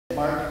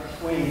Mark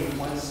Twain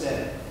once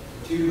said,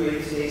 the two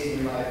greatest days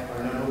in your life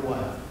are number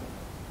one,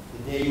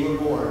 the day you were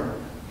born,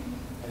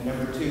 and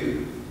number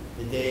two,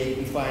 the day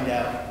you find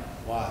out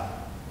why.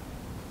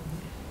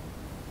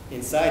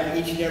 Inside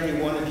each and every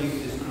one of you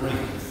is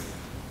greatness.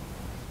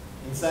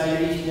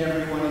 Inside each and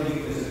every one of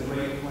you is a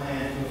great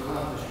plan to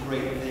accomplish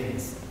great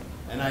things.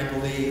 And I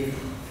believe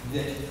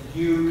that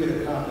you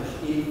could accomplish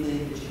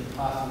anything that you could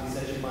possibly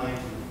set your mind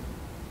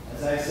to.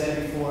 As I've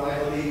said before, I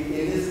believe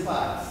in this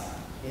class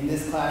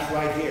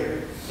right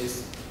here,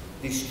 is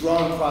the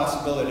strong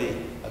possibility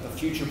of a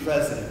future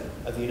president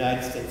of the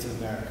United States of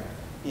America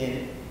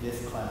in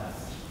this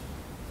class.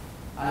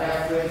 I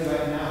have friends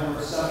right now who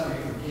are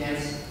suffering from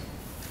cancer.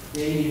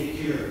 They need a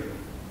cure.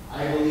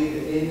 I believe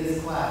that in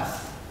this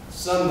class,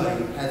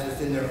 somebody has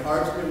within their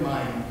heart or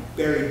mind,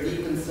 buried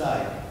deep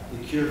inside,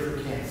 the cure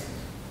for cancer.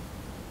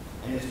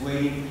 And is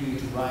waiting for you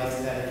to rise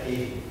to that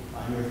occasion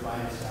on your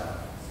finest hour.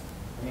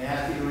 I'm going to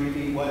ask you to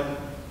repeat one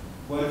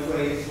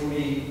phrase for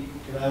me,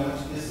 because I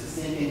want this to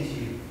sink into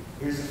you.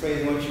 Here's the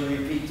phrase I want you to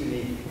repeat to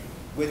me.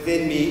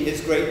 Within me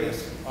is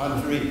greatness.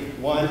 On three.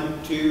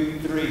 1, 2,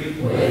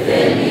 3.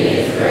 Within me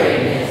is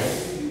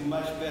greatness. Do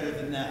much better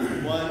than that.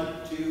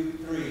 1, 2,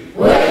 3. Within me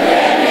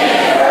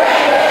is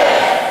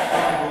greatness.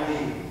 I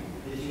believe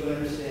that you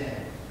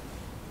understand.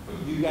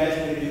 You guys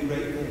are going to do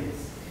great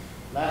things.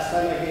 Last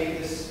time I gave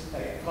this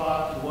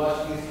talk to the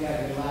Washington Youth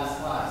Academy last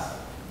class,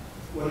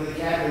 one of the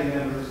Academy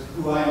members,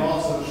 who I'm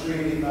also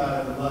extremely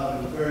proud of and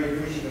love and very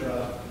appreciative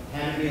of,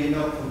 handed me a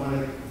note from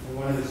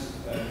one of his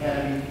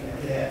Academy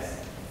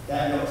cadets.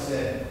 That note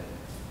said,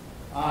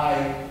 I,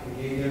 and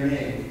gave their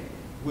name,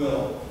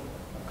 will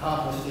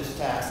accomplish this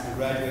task and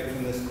graduate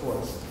from this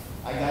course.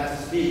 I got to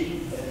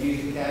speak at the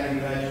Youth Academy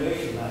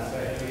graduation, last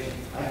graduation.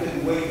 I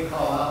couldn't wait to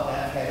call out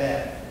that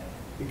cadet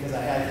because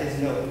I had his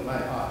note in my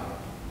pocket,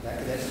 that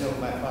cadet's note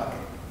in my pocket.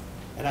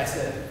 And I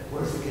said,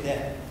 where's the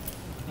cadet?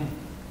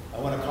 I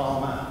want to call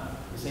him out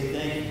and say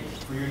thank you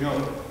for your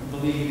note and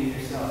believing in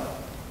yourself.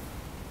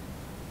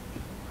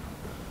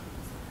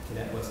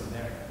 Cadet wasn't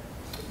there.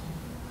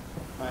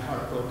 My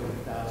heart broke in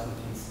 1,000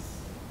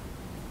 pieces.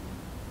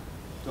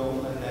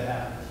 Don't let that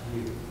happen to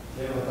you.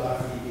 General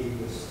Dockery gave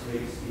you a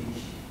great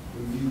speech.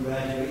 When you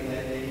graduate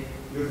that day,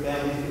 your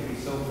family's going to be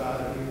so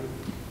proud of you.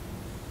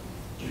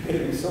 You're going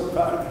to be so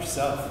proud of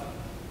yourself.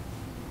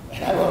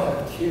 And I will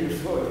have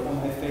tears flowing on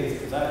my face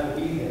because I will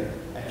be there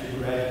at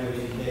your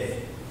graduation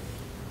day.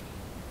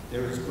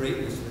 There is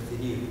greatness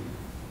within you.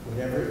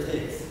 Whatever it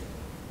takes,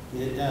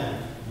 get it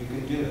done. You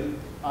can do it.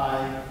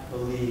 I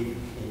believe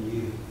in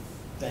you.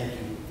 Thank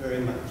you very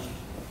much.